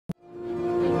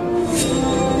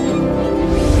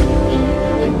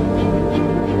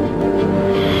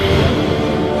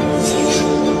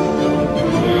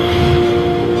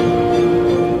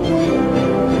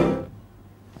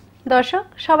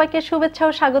সবাইকে শুভেচ্ছা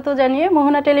ও স্বাগত জানিয়ে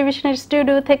মোহনা টেলিভিশনের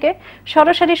স্টুডিও থেকে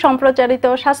সরাসরি সম্প্রচারিত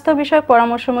স্বাস্থ্য বিষয়ক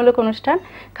পরামর্শমূলক অনুষ্ঠান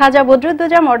খাজা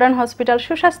বদরুদ্দুজা মডার্ন হসপিটাল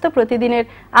সুস্বাস্থ্য প্রতিদিনের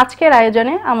আজকের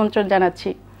আয়োজনে আমন্ত্রণ জানাচ্ছি।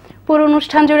 পুরো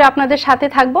অনুষ্ঠান জুড়ে আপনাদের সাথে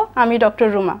থাকব আমি ডক্টর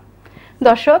রুমা।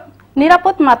 দর্শক,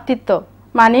 নিরাপদ মাতৃত্ব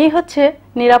মানেই হচ্ছে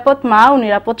নিরাপদ মা ও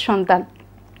নিরাপদ সন্তান।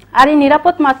 আর এই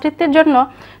নিরাপদ মাতৃত্বের জন্য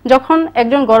যখন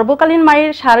একজন গর্ভকালীন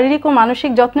মায়ের শারীরিক ও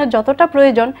মানসিক যত্নের যতটা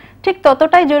প্রয়োজন, ঠিক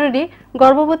ততটাই জরুরি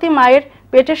গর্ভবতী মায়ের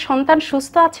পেটের সন্তান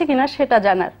সুস্থ আছে কিনা সেটা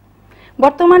জানার।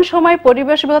 বর্তমান সময়ে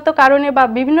পরিবেশগত কারণে বা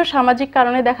বিভিন্ন সামাজিক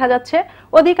কারণে দেখা যাচ্ছে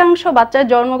অধিকাংশ বাচ্চার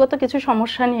জন্মগত কিছু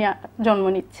সমস্যা নিয়ে জন্ম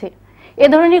নিচ্ছে। এ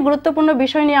ধরনের গুরুত্বপূর্ণ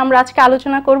বিষয় নিয়ে আমরা আজকে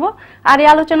আলোচনা করব। আর এই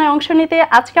আলোচনায় অংশ নিতে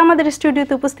আজকে আমাদের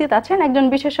স্টুডিওতে উপস্থিত আছেন একজন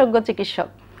বিশেষজ্ঞ চিকিৎসক।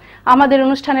 আমাদের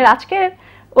অনুষ্ঠানের আজকের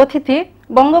অতিথি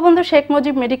বঙ্গবন্ধু শেখ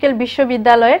মুজিব মেডিকেল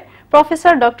বিশ্ববিদ্যালয়ের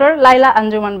প্রফেসর ডক্টর লাইলা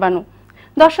আঞ্জুমান বানু।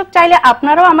 দর্শক, চাইলে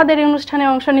আপনারাও আমাদের এই অনুষ্ঠানে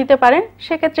অংশ নিতে পারেন।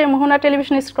 সেক্ষেত্রে মোহনা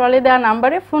টেলিভিশন স্ক্রলে দেওয়া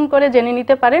নাম্বারে ফোন করে জেনে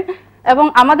নিতে পারেন এবং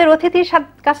আমাদের অতিথির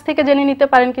কাছ থেকে জেনে নিতে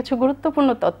পারেন কিছু গুরুত্বপূর্ণ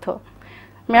তথ্য।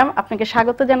 ম্যাম, আপনাকে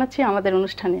স্বাগত জানাচ্ছি আমাদের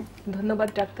অনুষ্ঠানে। ধন্যবাদ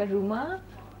ডাক্তার রুমা,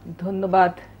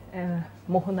 ধন্যবাদ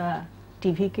মোহনা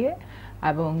টিভিকে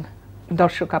এবং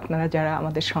দর্শক আপনারা যারা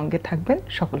আমাদের সঙ্গে থাকবেন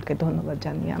সকলকে ধন্যবাদ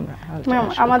জানিয়ে আমরা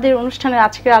আমাদের অনুষ্ঠানের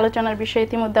আজকের আলোচনার বিষয়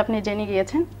ইতিমধ্যে আপনি জেনে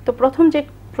গিয়েছেন। তো প্রথম যে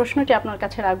প্রশ্নটি আপনার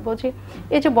কাছে রাখবো যে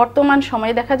এই যে বর্তমান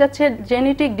সময়ে দেখা যাচ্ছে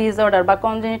জেনেটিক ডিসঅর্ডার বা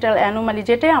কনজেনিটাল অ্যানোমালি,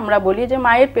 যেটা আমরা বলি যে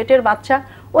মায়ের পেটের বাচ্চা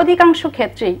অধিকাংশ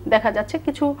ক্ষেত্রেই দেখা যাচ্ছে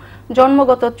কিছু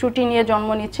জন্মগত ত্রুটি নিয়ে জন্ম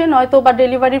নিচ্ছে, নয়তো বা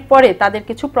ডেলিভারির পরে তাদের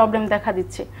কিছু প্রবলেম দেখা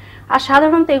দিচ্ছে। আর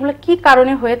সাধারণত এগুলো কি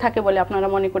কারণে হয়ে থাকে বলে আপনারা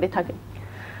মনে করে থাকেন?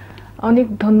 অনেক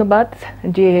ধন্যবাদ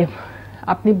যে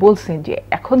আপনি বলছেন যে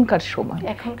এখনকার সময়,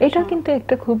 এটা কিন্তু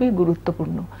একটা খুবই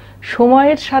গুরুত্বপূর্ণ।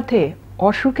 সময়ের সাথে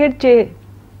অসুখের যে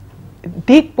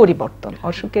দিক পরিবর্তন,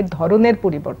 অসুখের ধরনের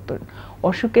পরিবর্তন,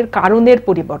 অসুখের কারণের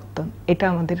পরিবর্তন, এটা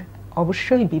আমাদের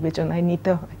অবশ্যই বিবেচনায়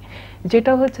নিতে হয়।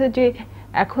 যেটা হচ্ছে যে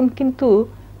এখন কিন্তু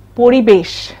পরিবেশ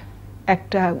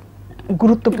একটা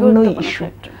গুরুত্বপূর্ণ ইস্যু।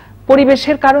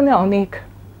 পরিবেশের কারণে অনেক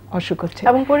অসুখ হচ্ছে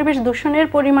এবং পরিবেশ দূষণের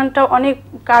পরিমাণটা অনেক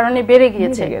কারণে বেড়ে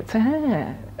গিয়েছে। হ্যাঁ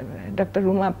ডাক্তার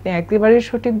রুমা, আপনি একেবারে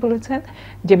সঠিক বলেছেন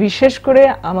যে বিশেষ করে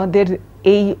আমাদের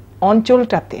এই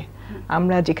অঞ্চলটাতে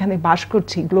আমরা যেখানে বাস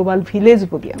করছি, গ্লোবাল ভিলেজ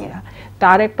বলি আমরা,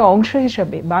 তার একটা অংশ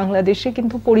হিসাবে বাংলাদেশে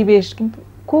কিন্তু পরিবেশ কিন্তু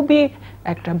খুবই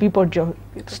একটা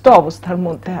বিপর্যস্ত অবস্থার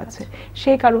মধ্যে আছে।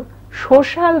 সেই কারণ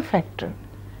সোশ্যাল ফ্যাক্টর,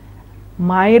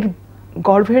 মায়ের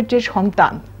গর্ভের যে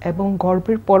সন্তান এবং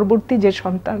গর্ভের পরবর্তী যে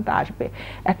সন্তানটা আসবে,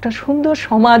 একটা সুন্দর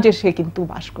সমাজে সে কিন্তু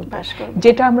বাস করবে।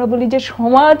 যেটা আমরা বলি যে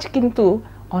সমাজ কিন্তু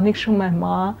অনেক সময়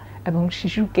মা এবং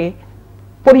শিশুকে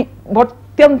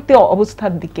পরিবর্তিত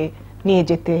অবস্থার দিকে নিয়ে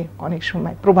যেতে অনেক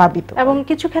সময় প্রভাবিত। এবং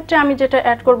কিছু ক্ষেত্রে আমি যেটা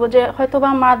অ্যাড করব যে হয়তোবা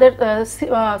মাদের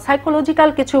সাইকোলজিক্যাল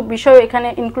কিছু বিষয় এখানে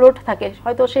ইনক্লুড থাকে।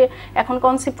 হয়তো সে এখন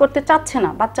কনসিভ করতে চাচ্ছে না,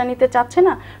 বাচ্চা নিতে চাচ্ছে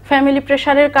না, ফ্যামিলি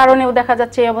প্রেশারের কারণেও দেখা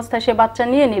যাচ্ছে এই অবস্থায় সে বাচ্চা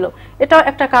নিয়ে নিল। এটাও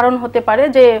একটা কারণ হতে পারে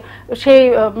যে সেই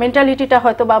মেন্টালিটিটা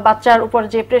হয়তো বা বাচ্চার উপর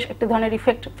যে একটা ধরনের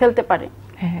ইফেক্ট ফেলতে পারে।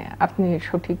 হ্যাঁ, আপনি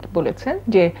সঠিক বলেছেন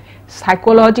যে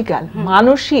সাইকোলজিক্যাল,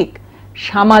 মানসিক,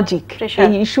 সামাজিক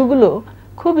এই ইস্যুগুলো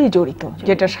খুবই জড়িত,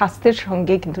 যেটা স্বাস্থ্যের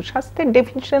সঙ্গে কিন্তু স্বাস্থ্যের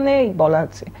ডেফিনিশনেই বলা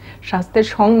আছে, স্বাস্থ্যের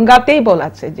সংজ্ঞাতেই বলা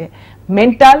আছে যে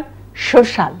মেন্টাল,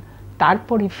 সোশ্যাল,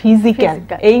 তারপরে ফিজিক্যাল,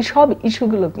 এই সব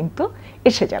ইস্যুগুলো কিন্তু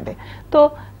এসে যাবে। তো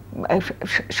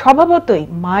স্বভাবতই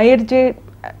মায়ের যে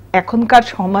এখনকার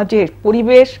সমাজের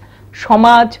পরিবেশ,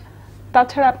 সমাজ,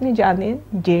 তাছাড়া আপনি জানেন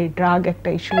যে ড্রাগ একটা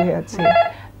ইস্যু হয়ে আছে।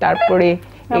 তারপরে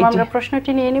আমরা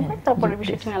প্রশ্নটি নিয়ে নিব, তারপরে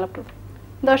বিষয়টি নিয়ে আলাপ করব।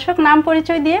 দর্শক, নাম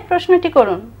পরিচয় দিয়ে প্রশ্নটি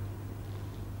করুন।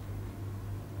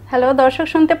 হ্যালো দর্শক,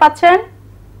 শুনতে পাচ্ছেন?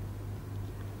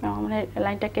 আমাদের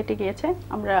লাইনটা কেটে গিয়েছে।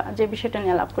 আমরা যে বিষয়টা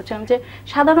নিয়ে আলাপ করছিলাম যে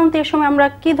সাধারণত এই সময় আমরা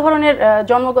কি ধরনের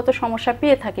জন্মগত সমস্যা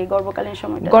পেয়ে থাকি গর্ভকালীন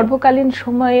সময়ে? গর্ভকালীন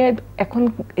সময়ে এখন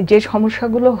যে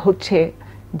সমস্যাগুলো হচ্ছে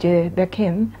যে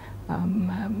দেখেন,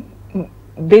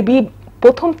 বেবি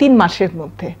প্রথম 3 মাসের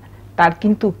মধ্যে তার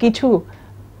কিন্তু কিছু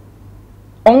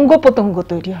অঙ্গ প্রত্যঙ্গ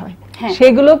তৈরি হয়।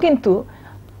 সেগুলো কিন্তু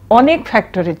অনেক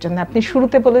ফ্যাক্টরের জন্য, আপনি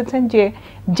শুরুতে বলেছেন যে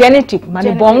জেনেটিক মানে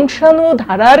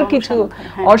বংশানুধারার কিছু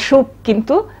অসুখ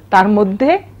কিন্তু তার মধ্যে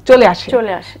চলে আসে।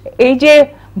 এই যে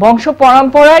বংশ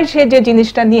পরম্পরায় সে যে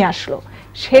জিনিসটা নিয়ে আসলো,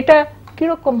 সেটা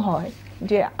কিরকম হয়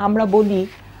যে আমরা বলি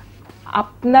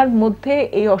আপনার মধ্যে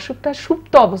এই অসুখটা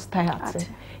সুপ্ত অবস্থায় আছে,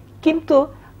 কিন্তু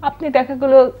আপনি দেখা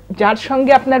গেল যার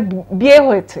সঙ্গে আপনার বিয়ে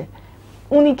হয়েছে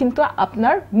উনি কিন্তু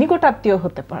আপনার নিকটাত্মীয়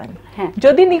হতে পারেন।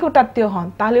 যদি নিকটাত্মীয় হন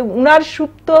তাহলে উনার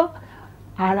সুপ্ত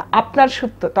আর আপনার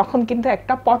সুপ্ত তখন কিন্তু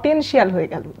একটা পটেনশিয়াল হয়ে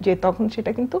গেল, যে তখন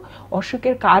সেটা কিন্তু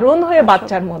অসুখের কারণ হয়ে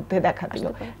বাচ্চার মধ্যে দেখা দিল।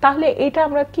 তাহলে এটা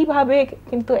আমরা কিভাবে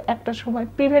কিন্তু একটা সময়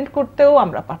প্রিভেন্ট করতেও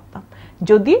আমরা পারতাম,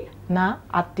 যদি না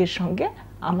আত্মীয়ের সঙ্গে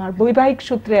আমার বৈবাহিক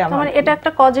সূত্রে আমার এটা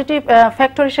একটা পজিটিভ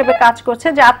ফ্যাক্টর হিসেবে কাজ করছে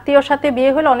যে আত্মীয়র সাথে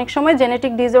বিয়ে হলে অনেক সময়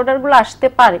জেনেটিক ডিসঅর্ডারগুলো আসতে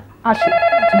পারে। আসে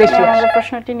বেশি। আমরা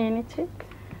প্রশ্নটি নিয়ে নিচ্ছি।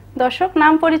 দর্শক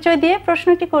নাম পরিচয় দিয়ে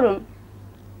প্রশ্নটি করুন।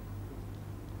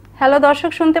 হ্যালো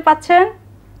দর্শক শুনতে পাচ্ছেন?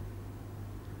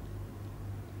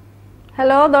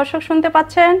 হ্যালো দর্শক শুনতে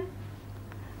পাচ্ছেন?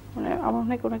 মানে আমার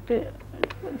মনে কোনো একটা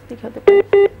দিক হতে পারে।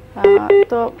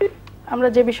 তো আমরা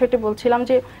যে বিষয়টি বলছিলাম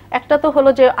যে একটা তো হলো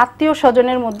যে আত্মীয়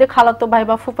স্বজনের মধ্যে খালাতো ভাই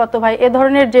বা ফুফাতো ভাই এ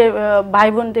ধরনের যে ভাই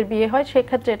বোনদের বিয়ে হয় সেই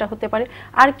ক্ষেত্রে এটা হতে পারে।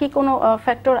 আর কি কোনো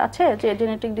ফ্যাক্টর আছে যে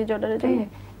জেনেটিক ডিসঅর্ডারের জন্য?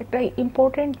 একটা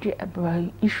ইম্পর্টেন্ট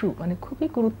ইস্যু, মানে খুবই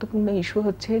গুরুত্বপূর্ণ ইস্যু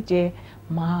হচ্ছে যে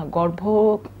মা গর্ভ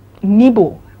নিব,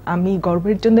 আমি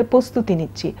গর্ভের জন্য প্রস্তুতি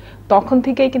নিচ্ছি, তখন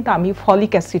থেকেই কিন্তু আমি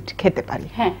ফলিক অ্যাসিড খেতে পারি।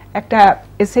 একটা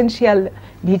এসেনশিয়াল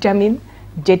ভিটামিন,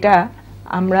 যেটা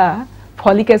আমরা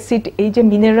ফলিক অ্যাসিড, এই যে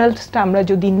মিনারেলসটা আমরা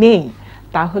যদি নেই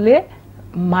তাহলে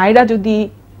মায়েরা যদি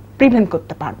প্রিভেন্ট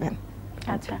করতে পারবেন।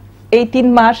 আচ্ছা, এই 3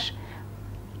 মাস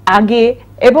আগে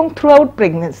এবং থ্রু আউট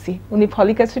প্রেগন্যান্সি উনি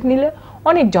ফলিক অ্যাসিড নিলে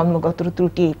অনেক জন্মগত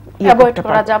ত্রুটি অ্যাভয়েড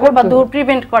করা যাবে বা দূর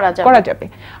প্রিভেন্ট করা যাবে।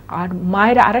 আর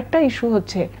মায়ের আরেকটা ইস্যু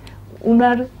হচ্ছে,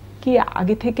 উনার কি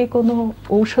আগে থেকে কোনো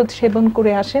ঔষধ সেবন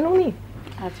করে আসেন উনি?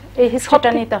 আচ্ছা, এই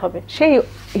হিস্ট্রিটা নিতে হবে। সেই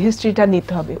হিস্ট্রিটা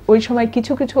নিতে হবে। ওই সময়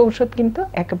কিছু কিছু ঔষধ কিন্তু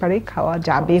একেবারে খাওয়া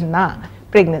যাবে না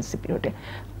প্রেগন্যান্সি পিরিয়ডে।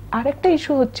 আরেকটা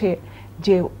ইস্যু হচ্ছে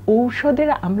যে ঔষধের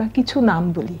আমরা কিছু নাম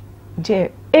বলি, যে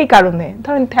এই কারণে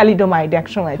ধরেন থ্যালিডোমাইড এক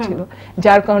সময় ছিল,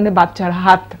 যার কারণে বাচ্চার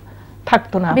হাত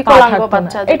থাকতো না, পা থাকতো না,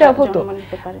 এটা হতো।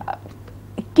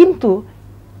 কিন্তু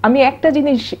আমি একটা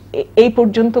জিনিস এই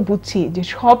পর্যন্ত বুঝছি যে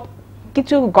সব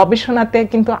কিছু গবেষণাতে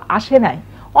কিন্তু আসে নাই,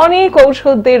 অনেক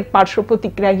ঔষধের পার্শ্ব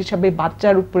প্রতিক্রিয়া হিসাবে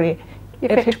বাচ্চার উপরে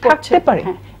এফেক্ট থাকতে পারে,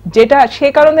 যেটা সে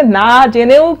কারণে না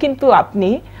জেনেও কিন্তু আপনি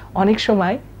অনেক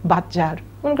সময় বাচ্চার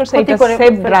মনে করছে এটা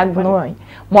সেফ ড্রাগ নয়,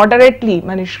 মডারেটলি,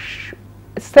 মানে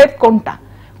সেফ কোনটা,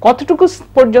 কতটুকু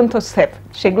পর্যন্ত সেফ,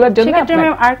 সেগুলোর জন্য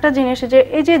আরেকটা জিনিস যে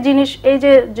এই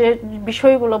যে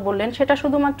বিষয়গুলো বললেন সেটা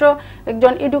শুধুমাত্র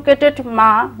একজন এডুকেটেড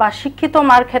মা বা শিক্ষিত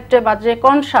মার ক্ষেত্রে বা যে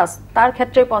কনসাস তার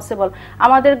ক্ষেত্রে পসিবল।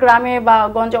 আমাদের গ্রামে বা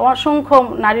গঞ্জে অসংখ্য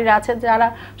নারীরা আছে যারা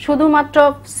শুধুমাত্র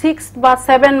 6 বা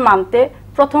 7 মান্থে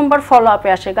প্রথমবার ফলো আপে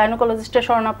আসে, গাইনোকোলজিস্টের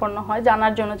শরণাপন্ন হয়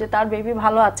জানার জন্য যে তার বেবি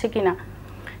ভালো আছে কিনা।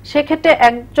 সেক্ষেত্রে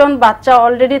একজন বাচ্চা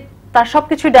অলরেডি তার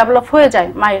সবকিছু ডেভেলপ হয়ে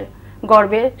যায় মায়ের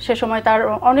গর্ভে, সে সময় তার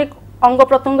অনেক অঙ্গ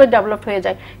প্রত্যঙ্গ ডেভেলপ হয়ে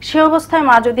যায়। সে অবস্থায়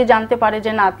মা যদি জানতে পারে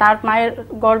যে না, তার মায়ের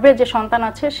গর্ভে যে সন্তান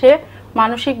আছে সে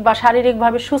মানসিক বা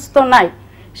শারীরিকভাবে সুস্থ নাই,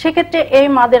 সেক্ষেত্রে এই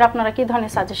মাদের আপনারা কি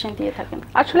ধরনের সাজেশন দিয়ে থাকেন?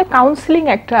 আসলে কাউন্সিলিং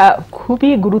একটা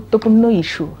খুবই গুরুত্বপূর্ণ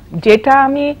ইস্যু, যেটা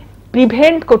আমি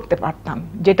প্রিভেন্ট করতে পারতাম,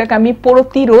 যেটাকে আমি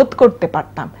প্রতিরোধ করতে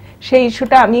পারতাম, সেই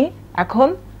ইস্যুটা আমি এখন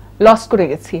লস করে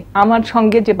গেছি। আমার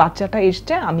সঙ্গে যে বাচ্চাটা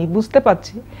এসছে আমি বুঝতে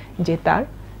পারছি যে তার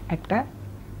একটা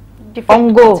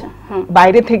অঙ্গ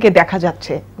বাইরে থেকে দেখা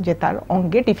যাচ্ছে যে তার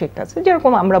অঙ্গে ডিফেক্ট আছে,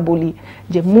 যেরকম আমরা বলি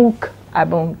যে মুখ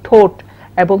এবং ঠোঁট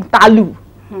এবং তালু,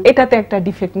 এটাতে একটা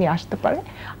ডিফেক্ট নিয়ে আসতে পারে।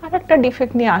 আর একটা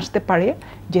ডিফেক্ট নিয়ে আসতে পারে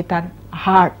যে তার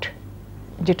হার্ট,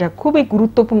 যেটা খুবই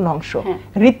গুরুত্বপূর্ণ অংশ,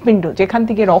 হৃৎপিণ্ড যেখান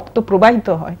থেকে রক্ত প্রবাহিত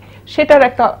হয়, সেটার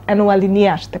একটা অ্যানোমালি নিয়ে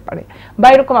আসতে পারে। বা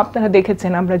এরকম আপনারা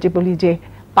দেখেছেন আমরা যে বলি যে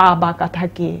পা বাঁকা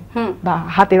থাকে বা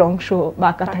হাতের অংশ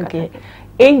বাঁকা থাকে,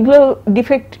 এইগুলো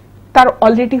ডিফেক্ট তার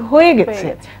অলরেডি হয়ে গেছে,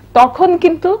 তখন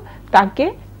কিন্তু তাকে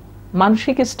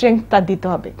মানসিক স্ট্রেংথটা দিতে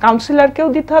হবে, কাউন্সিলরকেও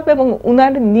দিতে হবে এবং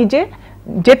উনার নিজে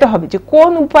যেতে হবে যে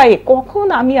কোন উপায়ে কখন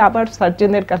আমি আবার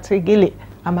সার্জনের কাছে গেলে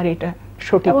আমার এটা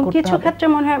সঠিক করতে হবে। কিছু ক্ষেত্রে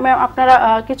মনে হয় আপনারা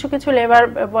কিছু কিছু লেবার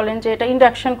বলেন যে এটা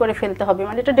ইন্ডাকশন করে ফেলতে হবে,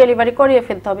 মানে এটা ডেলিভারি করিয়ে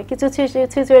ফেলতে হবে। কিছু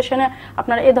সিচুয়েশনে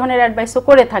আপনারা এই ধরনের অ্যাডভাইসও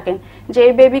করে থাকেন যে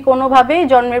এই বেবি কোনোভাবেই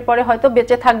জন্মের পরে হয়তো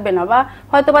বেঁচে থাকবে না, বা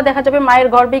হয়তো বা দেখা যাবে মায়ের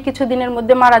গর্ভে কিছু দিনের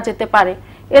মধ্যে মারা যেতে পারে।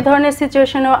 এই ধরনের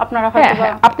সিচুয়েশনেও আপনারা হয়তো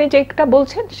আপনি যেটা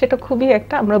বলছেন সেটা খুবই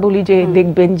একটা, আমরা বলি যে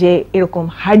দেখবেন যে এরকম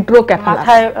হাইড্রোক্যাফালাস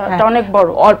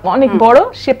অনেক বড়,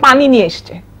 সে পানি নিয়ে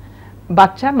এসছে,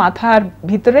 বাচ্চা মাথার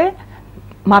ভিতরে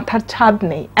মাথার ছাদ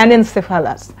নেই,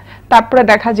 অ্যানেনসেফালাস। তারপরে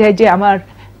দেখা যায় যে আমার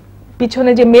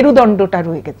পিছনে যে মেরুদণ্ডটা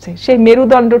রয়ে গেছে সেই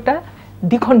মেরুদণ্ডটা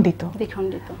দ্বিখণ্ডিত,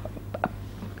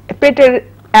 পেটের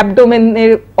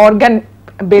অ্যাবডোমেনের অর্গান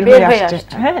বের হয়ে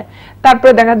আসছে। হ্যাঁ,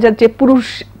 তারপরে দেখা যাচ্ছে পুরুষ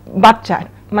বাচ্চার,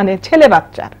 মানে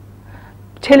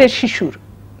ছেলে শিশুর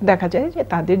দেখা যায় যে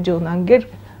তাদের যৌনাঙ্গের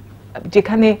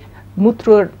যেখানে মূত্র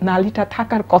নালীটা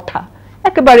থাকার কথা,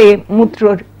 একেবারে মূত্র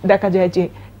দেখা যায় যে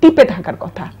টিপে থাকার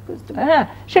কথা, হ্যাঁ,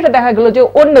 সেটা দেখা গেল যে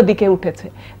অন্যদিকে উঠেছে।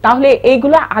 তাহলে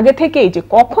এইগুলো আগে থেকেই যে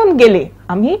কখন গেলে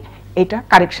আমি এটা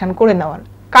কারেকশন করে নেওয়ার,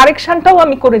 কারেকশনটাও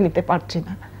আমি করে নিতে পারছি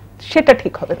না, সেটা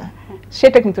ঠিক হবে না।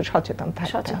 সেটা কিন্তু সচেতন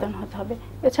হতে হবে।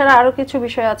 এছাড়া আরো কিছু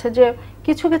বিষয় আছে যে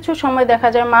কিছু কিছু সময় দেখা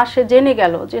যায় মা সে জেনে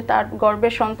গেল যে তার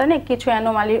গর্ভের সন্তানে কিছু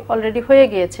অ্যানোমালি অলরেডি হয়ে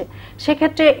গিয়েছে,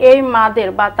 সেক্ষেত্রে এই মাদের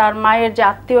বা তার মায়ের যে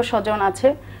আত্মীয় স্বজন আছে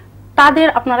তাদের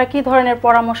আপনারা কি ধরনের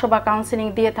পরামর্শ বা কাউন্সিলিং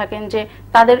দিয়ে থাকেন যে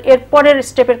তাদের এর পরের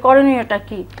স্টেপের করণীয়টা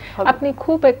কি? আপনি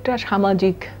খুব একটা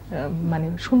সামাজিক মানে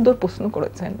সুন্দর প্রশ্ন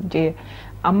করেছেন যে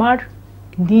আমার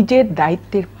নিজের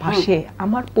দায়িত্বের পাশে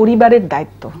আমার পরিবারের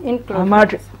দায়িত্ব, আমার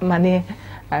মানে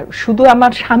শুধু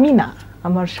আমার স্বামী না,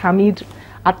 আমার স্বামীর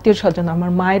আত্মীয় স্বজন,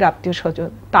 আমার মায়ের আত্মীয় স্বজন,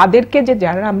 তাদেরকে যে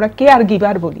যারা আমরা কেয়ার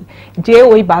গিভার বলি, যে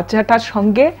ওই বাচ্চাটার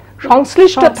সঙ্গে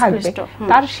সংশ্লিষ্ট থাকবে,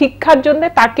 তার শিক্ষার জন্য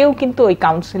তাকেও কিন্তু ওই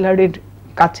কাউন্সিলরের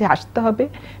কাছে আসতে হবে,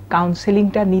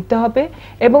 কাউন্সেলিংটা নিতে হবে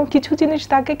এবং কিছু জিনিস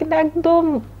তাকে কিন্তু একদম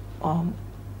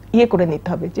ইয়ে করে নিতে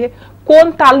হবে যে কোন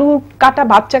তালু কাটা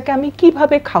বাচ্চাকে আমি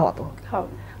কিভাবে খাওয়াবো,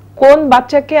 কোন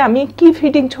বাচ্চাকে আমি কি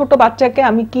ফিডিং, ছোট বাচ্চাকে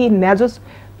আমি কি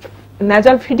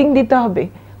নেজাল ফিডিং দিতে হবে,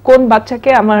 কোন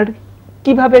বাচ্চাকে আমার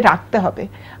কিভাবে রাখতে হবে,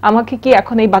 আমাকে কি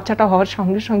এখন এই বাচ্চাটা হওয়ার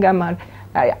সঙ্গে সঙ্গে আমার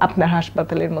আপনার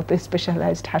হাসপাতালের মতো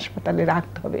স্পেশালাইজড হাসপাতালে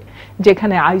রাখতে হবে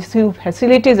যেখানে আইসিইউ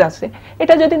ফ্যাসিলিটিস আছে।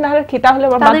 এটা যদি না রাখি তাহলে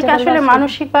তাদেরকে আসলে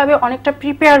মানসিকভাবে অনেকটা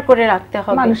প্রিপেয়ার করে রাখতে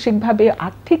হবে, মানসিকভাবে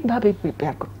আর্থিকভাবে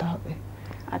প্রিপেয়ার করতে হবে।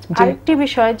 আরেকটি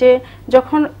বিষয় যে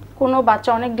যখন কোনো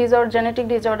বাচ্চা অনেক জেনেটিক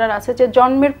ডিসঅর্ডার আছে যে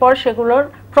জন্মের পর সেগুলোর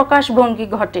প্রকাশভঙ্গি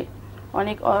ঘটে,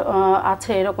 অনেক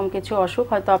আছে এরকম কিছু অসুখ,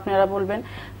 হয়তো আপনারা বলবেন,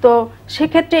 তো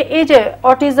সেক্ষেত্রে এই যে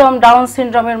অটিজম, ডাউন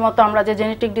সিনড্রোমের মতো আমরা যে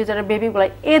জেনেটিক ডিসঅর্ডার বেবিগুলো,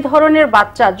 এই ধরনের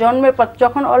বাচ্চা জন্মের পর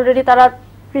যখন অলরেডি তারা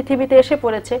পৃথিবীতে এসে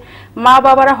পড়েছে, মা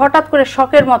বাবারা হঠাৎ করে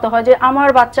শকের মতো হয় যে আমার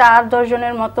বাচ্চা আর 10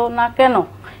 জনের মতো না কেন।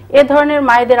 এই ধরনের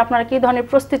মায়েদের আপনারা কি ধরনের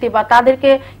প্রস্তুতি বা তাদেরকে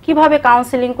কিভাবে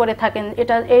কাউন্সেলিং করে থাকেন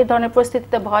এটা এই ধরনের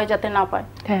পরিস্থিতিতে ভয় যাতে না পায়?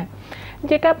 হ্যাঁ,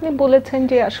 যেটা আপনি বলেছেন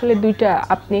যে আসলে দুইটা,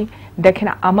 আপনি দেখেন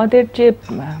আমাদের যে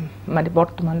মানে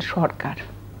বর্তমান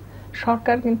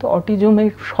সরকার কিন্তু অটিজমের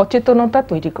সচেতনতা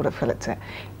তৈরি করে ফেলেছে,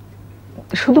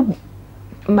 শুধু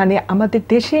মানে আমাদের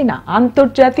দেশেই না,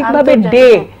 আন্তর্জাতিকভাবে ডে,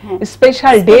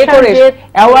 স্পেশাল ডে করে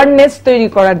অ্যাওয়ারনেস তৈরি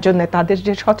করার জন্য, তাদের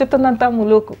যে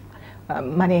সচেতনতামূলক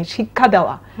মানে শিক্ষা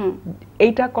দেওয়া,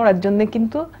 এইটা করার জন্য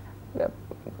কিন্তু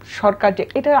সরকার যে,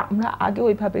 এটা আমরা আগে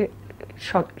ওইভাবে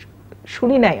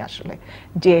শুনি নাই আসলে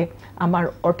যে আমার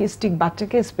অটিস্টিক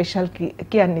বাচ্চাকে স্পেশাল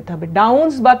কেয়ার নিতে হবে।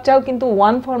 ডাউনস বাচ্চাও কিন্তু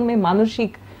ওয়ান ফর্মে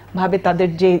মানসিক ভাবে তাদের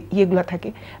যে ইয়েগুলো থাকে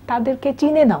তাদেরকে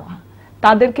চিনে নেওয়া,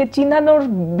 তাদেরকে চিনানোর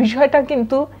বিষয়টা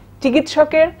কিন্তু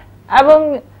চিকিৎসকের এবং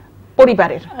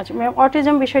পরিবারের। আচ্ছা ম্যাম,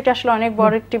 অটিজম বিষয়টা আসলে অনেক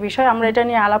বড় একটি বিষয়, আমরা এটা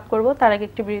নিয়ে আলাপ করব, তার আগে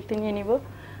একটি বিরতি নিয়ে নিব।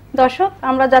 দর্শক,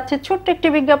 আমরা যাচ্ছি ছোট্ট একটি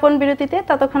বিজ্ঞাপন বিরতিতে,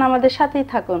 ততক্ষণ আমাদের সাথেই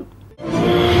থাকুন।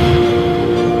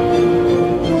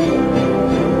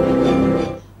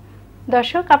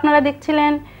 দর্শক, আপনারা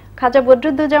দেখছিলেন খাজা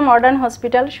বদরুদ্দুজা মডার্ন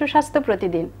হসপিটাল সুস্বাস্থ্য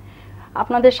প্রতিদিন।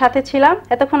 আপনাদের সাথে ছিলাম,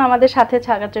 এতক্ষণ আমাদের সাথে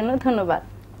থাকার জন্য ধন্যবাদ।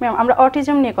 ম্যাম, আমরা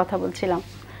অটিজম নিয়ে কথা বলছিলাম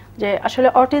যে আসলে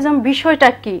অটিজম বিষয়টা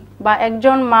কি, বা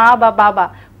একজন মা বা বাবা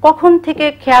কখন থেকে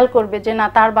খেয়াল করবে যে না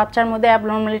তার বাচ্চার মধ্যে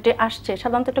অ্যাবনর্মালিটি আসছে,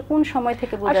 সাধারণত এটা কোন সময়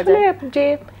থেকে বোঝা যায়? আসলে যে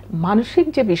মানসিক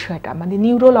যে বিষয়টা মানে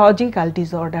নিউরোলজিক্যাল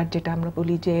ডিসঅর্ডার যেটা আমরা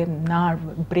বলি, যে নার্ভ,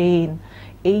 ব্রেন,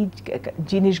 এই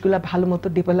জিনিসগুলো ভালো মতো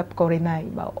ডেভেলপ করে নাই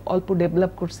বা অল্প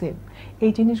ডেভেলপ করছে,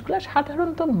 এই জিনিসগুলো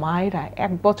সাধারণত মায়েরা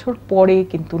 1 বছর পরে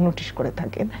কিন্তু নোটিশ করে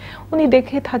থাকেন। উনি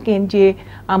দেখে থাকেন যে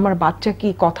আমার বাচ্চা কি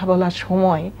কথা বলার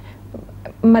সময়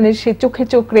মানে সে চোখে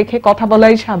চোখ রেখে কথা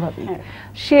বলাই স্বাভাবিক,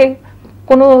 সে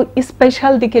কোনো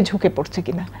স্পেশাল দিকে ঝুঁকে পড়ছে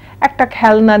কিনা, একটা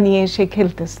খেলনা নিয়ে সে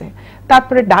খেলতেছে,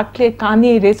 তারপরে ডাকলে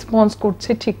কানে রেসপন্স করছে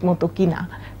ঠিক মতো কিনা,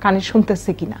 কানে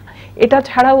শুনতেছে কিনা। এটা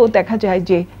ছাড়াও দেখা যায়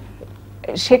যে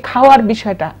সে খাওয়ার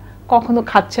বিষয়টা কখনো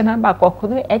খাচ্ছে না বা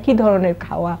কখনো একই ধরনের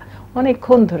খাওয়া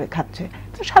অনেকক্ষণ ধরে খাচ্ছে।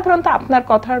 তো সাধারণত আপনার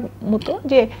কথার মতো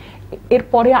যে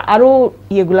এরপরে আরো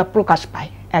ইয়েগুলা প্রকাশ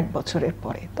পায় 1 বছরের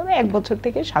পরে, তবে 1 বছর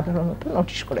থেকে সাধারণত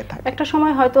নোটিশ করে থাকে। একটা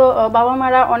সময় হয়তো বাবা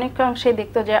মারা অনেকাংশে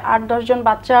দেখতো যে 8-10 জন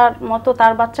বাচ্চার মতো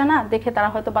তার বাচ্চা না, দেখে তারা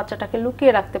হয়তো বাচ্চাটাকে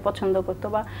লুকিয়ে রাখতে পছন্দ করতো,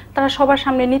 বা তারা সবার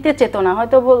সামনে নিতে চেত না,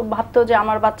 হয়তো ভাবতো যে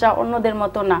আমার বাচ্চা অন্যদের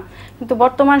মতো না। কিন্তু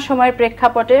বর্তমান সময়ের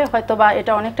প্রেক্ষাপটে হয়তো বা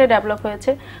এটা অনেকটাই ডেভেলপ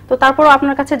হয়েছে। তো তারপরও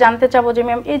আপনার কাছে জানতে চাবো যে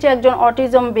ম্যাম, এই যে একজন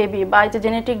অটিজম বেবি বা এই যে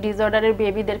জেনেটিক ডিসঅর্ডারের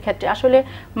বেবিদের ক্ষেত্রে আসলে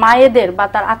মায়েদের বা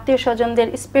তার আত্মীয় স্বজনদের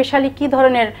স্পেশালি কি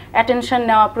ধরনের অ্যাটেনশন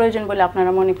নেওয়া প্রয়োজন বলে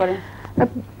আপনারা মনে করেন?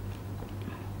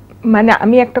 মানে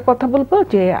আমি একটা কথা বলবো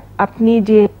যে আপনি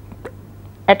যে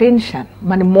অ্যাটেনশন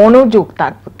মানে মনোযোগ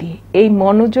তার প্রতি, এই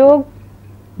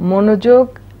মনোযোগ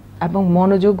এবং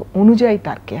মনোযোগ অনুযায়ী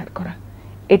তার কেয়ার করা,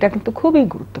 এটা কিন্তু খুবই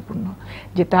গুরুত্বপূর্ণ।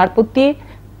 যে তার প্রতি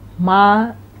মা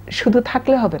শুধু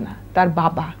থাকলে হবে না,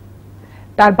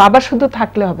 তার বাবা শুধু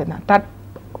থাকলে হবে না, তার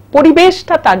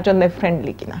পরিবেশটা তার জন্য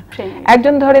ফ্রেন্ডলি কিনা।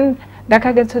 একজন ধরেন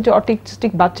দেখা গেছে যে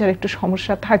অটিস্টিক বাচ্চার একটু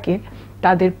সমস্যা থাকে,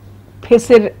 তাদের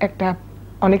ফেসের একটা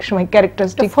অনেক সময়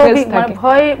ক্যারেক্টারিস্টিক ফেস থাকে,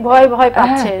 ভয় ভয় ভয়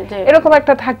পাচ্ছে যে এরকম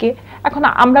একটা থাকে। এখন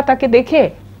আমরা তাকে দেখে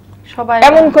সবাই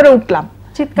এমন করে উঠলাম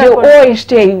চিৎকার যে করে, ও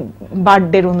এসছে এই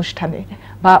বার্থডের অনুষ্ঠানে,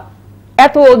 বা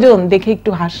এত ওজন দেখে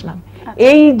একটু হাসলাম।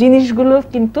 এই জিনিসগুলো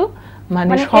কিন্তু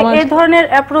মানে সমাজ এই ধরনের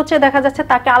অ্যাপ্রোচে দেখা যাচ্ছে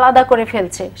তাকে আলাদা করে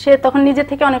ফেলছে, সে তখন নিজে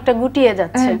থেকে অনেকটা গুটিয়ে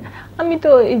যাচ্ছে। আমি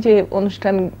তো এই যে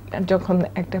অনুষ্ঠান যখন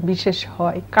একটা বিশেষ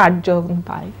হয়, কার্ড যখন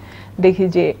পাই, দেখি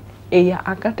যে এই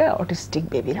আঁকাটা অটিস্টিক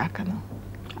বেবির আঁকানো,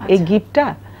 এই গিফটটা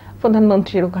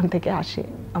প্রধানমন্ত্রীর ওখান থেকে আসে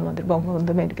আমাদের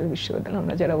বঙ্গবন্ধু মেডিকেল বিশ্ববিদ্যালয়,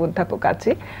 আমরা যারা অধ্যাপক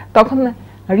আছি, তখন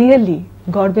রিয়েলি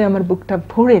গর্বে আমার বুকটা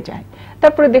ভরে যায়।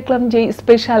 তারপরে দেখলাম যে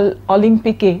স্পেশাল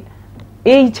অলিম্পিকে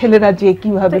এই ছেলেরা যে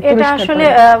কিভাবে এটা আসলে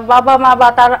বাবা মা বা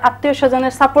তার আত্মীয়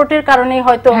স্বজনের সাপোর্টের কারণেই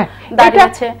হয়তো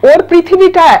দাঁড়িয়েছে। ওর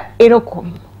পৃথিবীটা এরকম,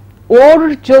 ওর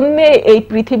জন্য এই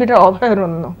পৃথিবীটা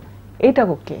অভয়ারণ্য, এটা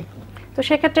ওকে। তো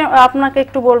সেক্ষেত্রে আপনাকে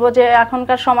একটু বলবো যে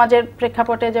এখনকার সমাজের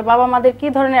প্রেক্ষাপটে যে বাবা মাদের কি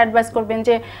ধরনের অ্যাডভাইস করবেন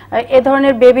যে এ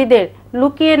ধরনের বেবিদের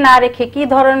লুকিয়ে না রেখে কি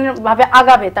ধরনের ভাবে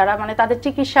আগাবে তারা, মানে তাদের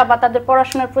চিকিৎসা বা তাদের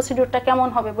পড়াশোনার প্রসিডিউরটা কেমন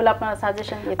হবে বলে আপনারা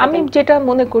সাজেশন দিতে? আমি যেটা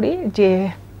মনে করি যে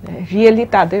রিয়েলি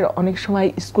তাদের অনেক সময়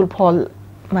স্কুল ফল,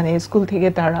 মানে স্কুল থেকে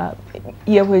তারা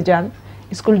হয়ে যান,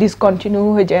 স্কুল ডিসকন্টিনিউ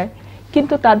হয়ে যায়,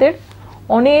 কিন্তু তাদের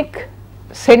অনেক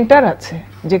সেন্টার আছে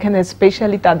যেখানে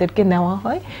স্পেশালি তাদেরকে নেওয়া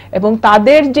হয় এবং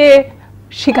তাদের যে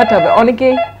শেখাতে হবে।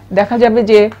 অনেকেই দেখা যাবে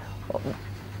যে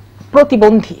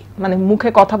প্রতিবন্ধী, মানে মুখে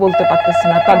কথা বলতে পারতেছে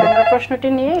না, তাদের প্রশ্নটি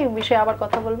নিয়ে এই বিষয়ে আবার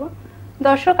কথা বলবো।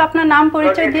 দর্শক আপনার নাম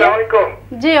পরিচয় দিয়ে।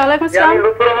 জি ওয়ালাইকুম আসসালাম, আমি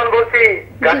লুৎফর রহমান বলছি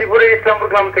গাজীপুরের ইসলামপুর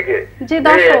গ্রাম থেকে। জি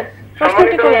দর্শক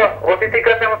প্রশ্নটি করুন। অতিথির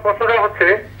কাছে আমার প্রশ্নটা হচ্ছে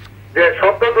যে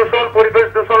শব্দ দূষণ, পরিবেশ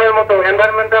দূষণের মতো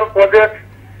এনভায়রনমেন্টাল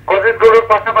কজেসগুলোর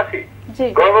পাশাপাশি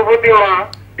গর্ভবতী মা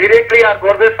ডিরেক্টলি আর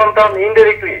গর্ভের সন্তান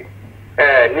ইনডিরেক্টলি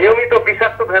নিয়মিত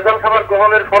বিষাক্ত ভেজাল খাবার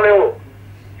গ্রহণের ফলেও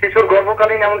শিশুর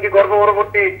গর্ভকালীন এমনকি গর্ভ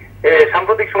পরবর্তী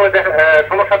সাম্প্রতিক সময়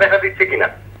সমস্যা দেখা দিচ্ছে কিনা,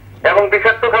 এবং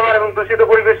বিষাক্ত খাবার এবং দূষিত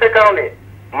পরিবেশের কারণে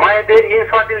মায়েদের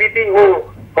ইনফার্টিলিটি ও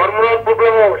হরমোনাল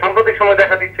প্রবলেমও সাম্প্রতিক সময়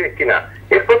দেখা দিচ্ছে কিনা,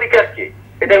 এর প্রতিকার কি,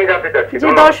 এটা আমি জানতে চাচ্ছি। জি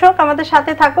দর্শক আমাদের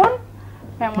সাথে থাকুন।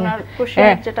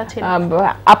 যেটা ছিল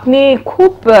আপনি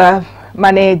খুব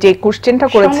মানে যে কোশ্চেনটা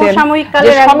করেছেন,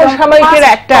 সমসাময়িকের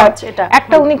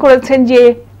একটা উনি করেছেন যে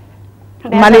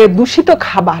মানে দূষিত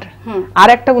খাবার, আর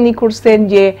একটা উনি করছেন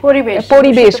যে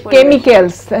পরিবেশ,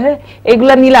 কেমিক্যালস,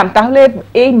 এগুলা নিলাম তাহলে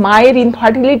এই মায়ের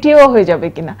ইনফার্টিলিটিও হয়ে যাবে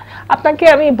কিনা। আপনাকে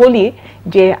আমি বলি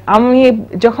যে আমি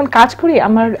যখন কাজ করি,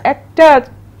 আমার একটা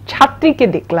ছাত্রীকে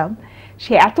দেখলাম,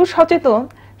 সে এত সচেতন,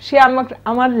 সে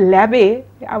আমার ল্যাবে,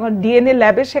 আমার ডিএনএ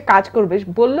ল্যাবে সে কাজ করবে,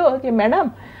 বললো যে ম্যাডাম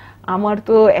আমার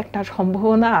তো একটা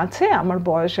সম্ভাবনা আছে, আমার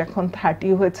বয়স এখন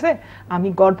 30 হয়েছে, আমি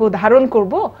গর্ভধারণ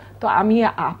করব, তো আমি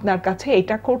আপনার কাছে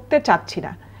এটা করতে চাচ্ছি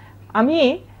না। আমি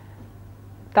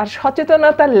তার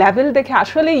সচেতনতার লেভেল দেখে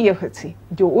আসলে হয়েছি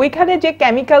যে ওইখানে যে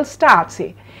কেমিক্যালসটা আছে,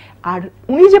 আর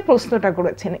উনি যে প্রশ্নটা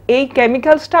করেছেন, এই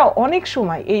কেমিক্যালসটা অনেক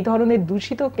সময়, এই ধরনের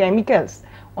দূষিত কেমিক্যালস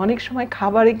অনেক সময়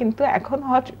খাবারে কিন্তু এখন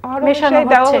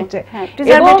দেওয়া হচ্ছে,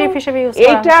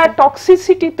 এটা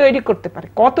টক্সিসিটি তৈরি করতে পারে।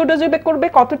 কত ডোজে করবে,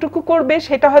 কতটুকু করবে,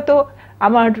 সেটা হয়তো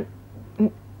আমার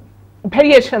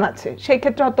ভেরিয়েশন আছে, সেই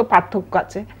ক্ষেত্রে হয়তো পার্থক্য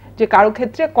আছে, যে কারো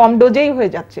ক্ষেত্রে কম ডোজেই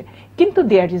হয়ে যাচ্ছে, কিন্তু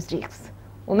দেয়ার ইজ রিস্ক।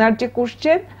 ওনার যে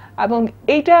কোশ্চেন, এবং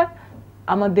এইটা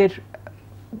আমাদের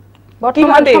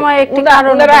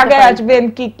ওনারা আগে আসবেন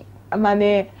কি, মানে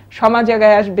সমাজ আগে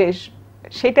আসবে,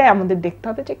 সেটাই আমাদের দেখতে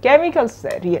হবে যে কেমিক্যালস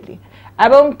রিয়েলি,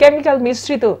 এবং কেমিক্যাল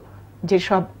মিশ্রিত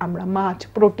যেসব আমরা মাছ,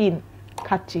 প্রোটিন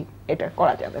খাচ্ছি, এটা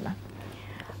করা যাবে না।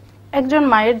 একজন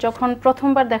মায়ের যখন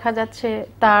প্রথমবার দেখা যাচ্ছে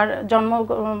তার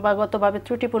জন্মগতভাবে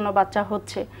ত্রুটিপূর্ণ বাচ্চা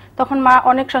হচ্ছে, তখন মা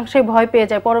অনেক সংখ্যায় ভয় পেয়ে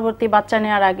যায় পরবর্তী বাচ্চা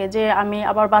নেওয়ার আগে, যে আমি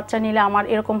আবার বাচ্চা নিলে আমার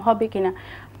এরকম হবে কিনা।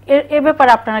 এ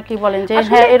ব্যাপারে আপনারা কি বলেন, যে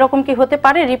হ্যাঁ এরকম কি হতে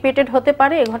পারে, রিপিটেড হতে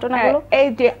পারে এই ঘটনাগুলো? এই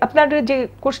যে আপনাদের যে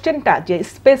কোশ্চেনটা, যে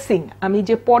স্পেসিং, আমি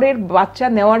যে পরের বাচ্চা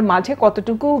নেওয়ার মাঝে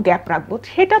কতটুকু গ্যাপ রাখবো,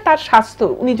 সেটা তার স্বাস্থ্য।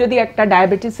 উনি যদি একটা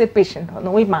ডায়াবেটিসের পেশেন্ট হন,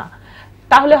 ওই মা,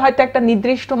 তাহলে হয়তো একটা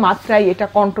নির্দিষ্ট মাত্রায় এটা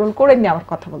কন্ট্রোল করে নেওয়ার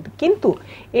কথা বলতে, কিন্তু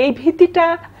এই ভীতিটা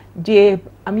যে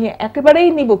আমি একেবারেই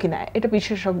নিব কিনা, এটা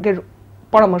বিশেষজ্ঞের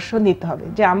পরামর্শ নিতে হবে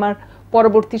যে আমার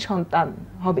পরবর্তী সন্তান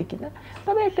হবে কিনা।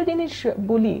 তবে একটা জিনিস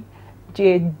বলি, যে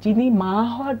যিনি মা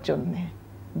হওয়ার জন্য,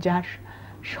 যার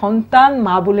সন্তান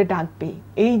মা বলে ডাকবে,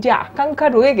 এই যে আকাঙ্ক্ষা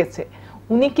রয়ে গেছে,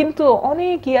 উনি কিন্তু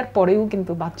অনেক ইয়ার পরেও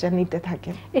কিন্তু বাচ্চা নিতে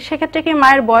থাকেন। সেক্ষেত্রে কি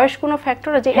মায়ের বয়স কোনো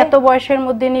ফ্যাক্টর আছে, এত বয়সের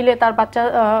মধ্যে নিলে তার বাচ্চা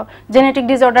জেনেটিক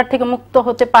ডিসঅর্ডার থেকে মুক্ত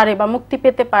হতে পারে বা মুক্তি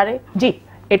পেতে পারে? জি,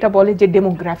 এটা বলে যে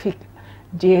ডেমোগ্রাফিক,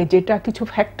 যে যেটা কিছু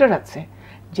ফ্যাক্টর আছে,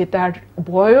 যে তার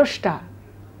বয়সটা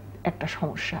একটা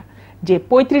সমস্যা, যে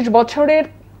 35 বছরের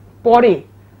পরে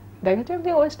দেখা যায়,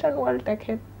 আপনি ওয়েস্টার্ন ওয়ার্ল্ড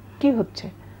দেখেন, কি হচ্ছে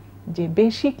যে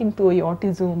বেশি কিন্তু ওই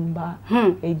অটিজম বা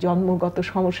এই জন্মগত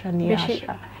সমস্যা নিয়ে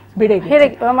আসা বেড়ে গেছে।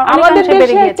 আমাদের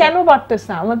দেশে কেন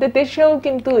বাড়তেছে? আমাদের দেশেও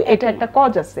কিন্তু এটা একটা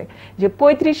কজ আছে যে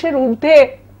 35-এর ঊর্ধ্বে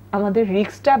আমাদের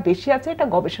রিস্কটা বেশি আছে, এটা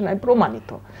গবেষণায় প্রমাণিত।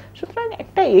 সুতরাং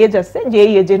একটা এজ আছে যে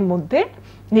এই এজের মধ্যে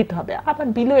নিতে হবে, আবার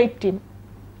বিলো 18।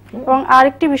 এবং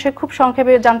আরেকটি বিষয় খুব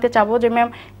সংক্ষেপে জানতে চাবো যে ম্যাম,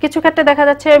 কিছু ক্ষেত্রে দেখা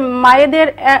যাচ্ছে মায়েদের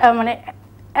মানে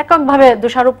এককভাবে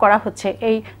দোষারোপ করা হচ্ছে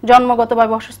এই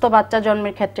জন্মগতভাবে অসুস্থ বাচ্চা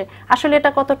জন্মের ক্ষেত্রে, আসলে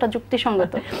এটা কতটা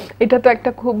যুক্তিসঙ্গত? এটা তো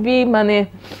একটা খুবই মানে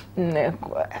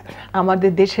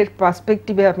আমাদের দেশের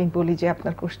পার্সপেক্টিভে আমি বলি যে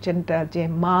আপনার কোশ্চেনটা যে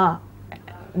মা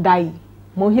দায়ী,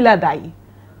 মহিলা দায়ী,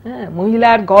 হ্যাঁ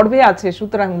মহিলার গর্ভে আছে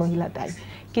সুতরাং মহিলা দায়ী,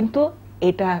 কিন্তু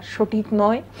এটা সঠিক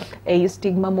নয়। এই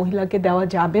স্টিগমা মহিলাকে দেওয়া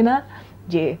যাবে না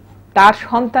যে তার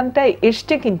সন্তানটা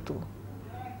এসছে কিন্তু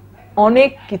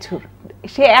অনেক কিছুর,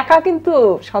 সে একা কিন্তু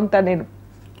সন্তানের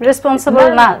রেসপন্সিবল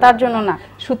না, তার জন্য না।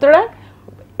 সুতরাং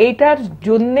এইটার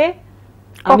জন্য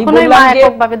আমি বললাম যে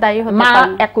মা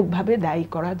এককভাবে দায়ী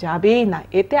করা যাবেই না।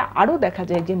 এতে আরো দেখা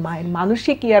যায় যে মায়ের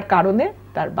মানসিক ইয়ার কারণে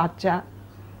তার বাচ্চা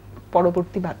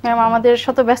পরবর্তী বাচ্চা। ম্যাম, আমাদের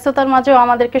শত ব্যস্ততার মাঝেও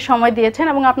আমাদেরকে সময় দিয়েছেন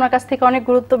এবং আপনার কাছ থেকে অনেক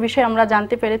গুরুত্ব বিষয় আমরা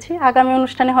জানতে পেরেছি। আগামী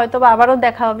অনুষ্ঠানে হয়তো আবারও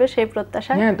দেখা হবে সেই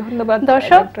প্রত্যাশায়। হ্যাঁ, ধন্যবাদ।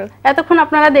 দর্শক, এতক্ষণ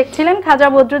আপনারা দেখছিলেন খাজা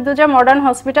বদরুদ্দুজা মডার্ন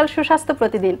হসপিটাল সুস্বাস্থ্য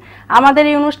প্রতিদিন। আমাদের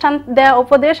এই অনুষ্ঠান দেয়া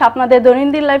উপদেশ আপনাদের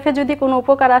দৈনন্দিন লাইফে যদি কোনো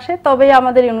উপকার আসে তবেই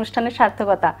আমাদের এই অনুষ্ঠানের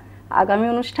সার্থকতা। আগামী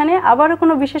অনুষ্ঠানে আবারও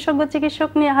কোনো বিশেষজ্ঞ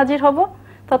চিকিৎসক নিয়ে হাজির হব।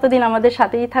 ততদিন আমাদের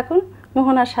সাথেই থাকুন,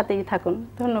 মোহনার সাথেই থাকুন।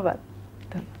 ধন্যবাদ।